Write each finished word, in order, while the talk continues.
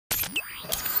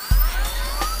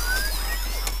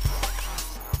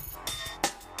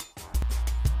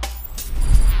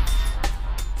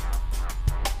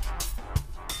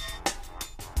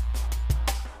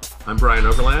I'm Brian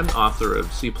Overland, author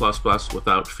of C++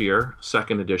 Without Fear,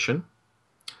 second edition.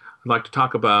 I'd like to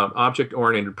talk about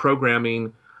object-oriented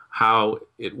programming, how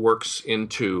it works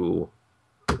into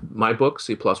my book,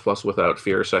 C++ Without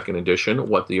Fear, second edition,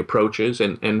 what the approach is.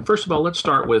 And first of all, let's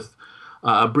start with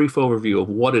a brief overview of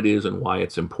what it is and why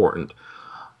it's important.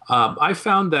 I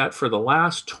found that for the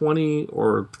last 20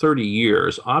 or 30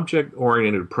 years,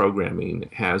 object-oriented programming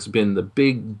has been the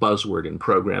big buzzword in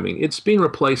programming. It's being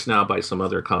replaced now by some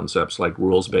other concepts like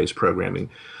rules-based programming.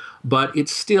 But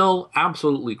it's still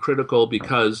absolutely critical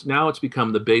because now it's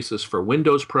become the basis for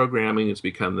Windows programming, it's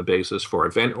become the basis for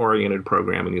event-oriented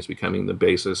programming, it's becoming the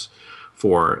basis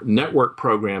for network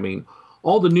programming.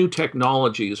 All the new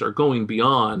technologies are going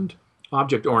beyond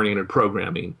object-oriented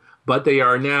programming, but they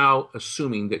are now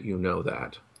assuming that you know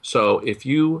that. So if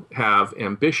you have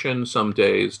ambition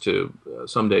someday to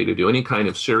do any kind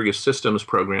of serious systems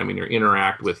programming or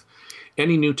interact with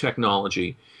any new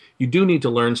technology, you do need to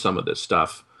learn some of this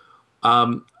stuff.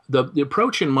 The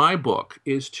approach in my book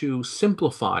is to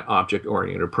simplify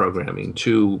object-oriented programming,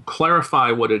 to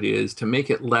clarify what it is, to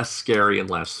make it less scary and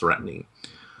less threatening.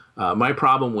 My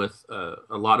problem with a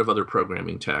lot of other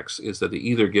programming texts is that they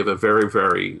either give a very,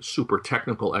 very super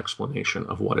technical explanation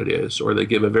of what it is, or they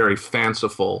give a very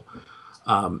fanciful,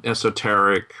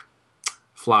 esoteric,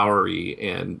 flowery,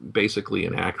 and basically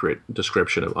inaccurate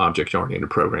description of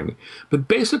object-oriented programming. But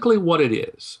basically what it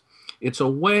is, it's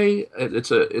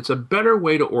a better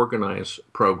way to organize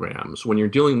programs when you're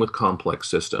dealing with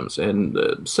complex systems.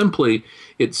 And simply,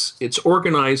 it's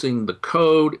organizing the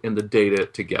code and the data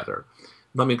together.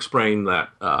 Let me explain that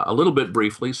a little bit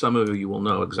briefly. Some of you will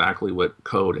know exactly what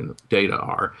code and data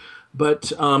are.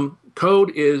 But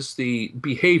code is the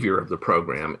behavior of the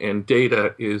program, and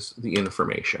data is the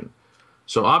information.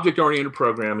 So object-oriented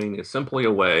programming is simply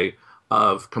a way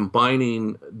of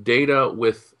combining data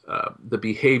with the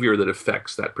behavior that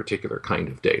affects that particular kind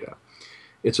of data.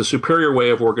 It's a superior way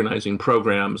of organizing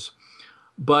programs,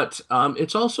 but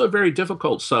it's also a very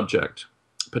difficult subject,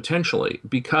 potentially,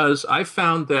 because I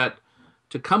found that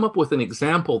to come up with an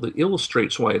example that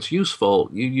illustrates why it's useful,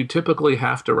 you typically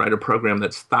have to write a program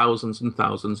that's thousands and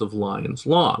thousands of lines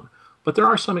long. But there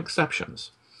are some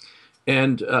exceptions.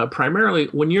 And primarily,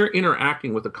 when you're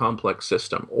interacting with a complex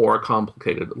system or a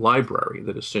complicated library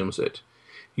that assumes it,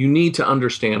 you need to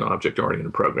understand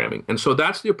object-oriented programming. And so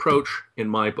that's the approach in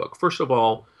my book. First of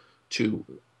all, to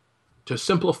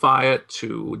simplify it,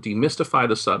 to demystify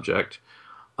the subject.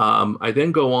 I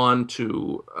then go on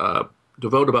to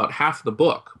devote about half the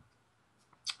book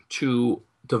to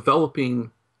developing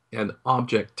an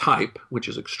object type, which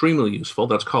is extremely useful.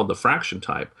 That's called the fraction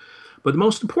type. But the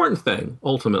most important thing,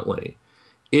 ultimately,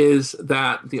 is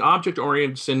that the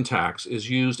object-oriented syntax is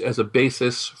used as a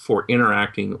basis for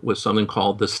interacting with something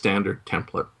called the standard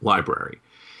template library.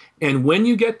 And when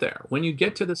you get there, when you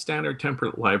get to the standard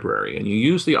template library and you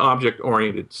use the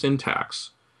object-oriented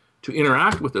syntax to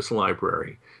interact with this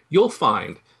library, you'll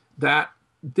find that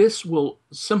this will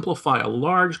simplify a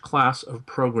large class of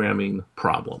programming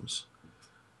problems.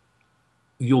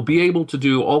 You'll be able to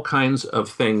do all kinds of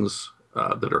things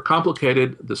that are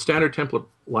complicated. The standard template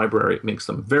library makes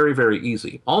them very, very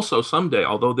easy. Also, someday,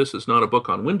 although this is not a book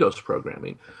on Windows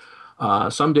programming,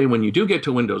 someday when you do get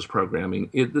to Windows programming,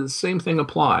 the same thing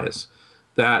applies,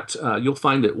 that you'll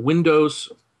find that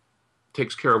Windows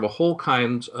takes care of a whole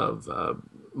kinds of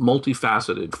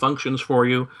multifaceted functions for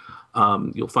you.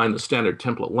 You'll find the standard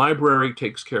template library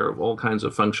takes care of all kinds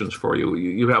of functions for you.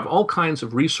 You have all kinds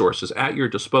of resources at your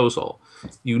disposal.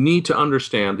 You need to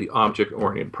understand the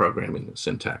object-oriented programming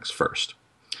syntax first.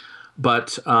 But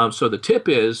so the tip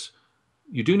is,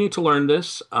 you do need to learn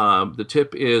this. The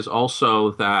tip is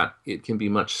also that it can be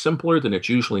much simpler than it's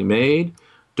usually made.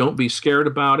 Don't be scared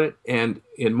about it. And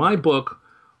in my book,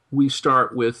 we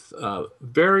start with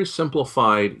very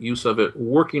simplified use of it,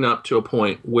 working up to a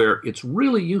point where it's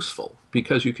really useful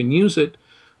because you can use it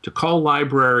to call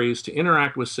libraries, to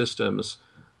interact with systems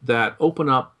that open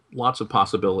up lots of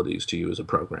possibilities to you as a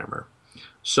programmer.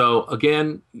 So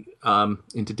again,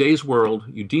 in today's world,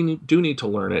 you do need to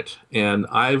learn it, and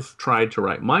I've tried to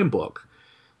write my book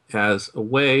as a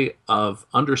way of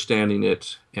understanding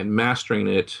it and mastering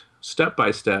it step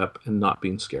by step and not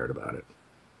being scared about it.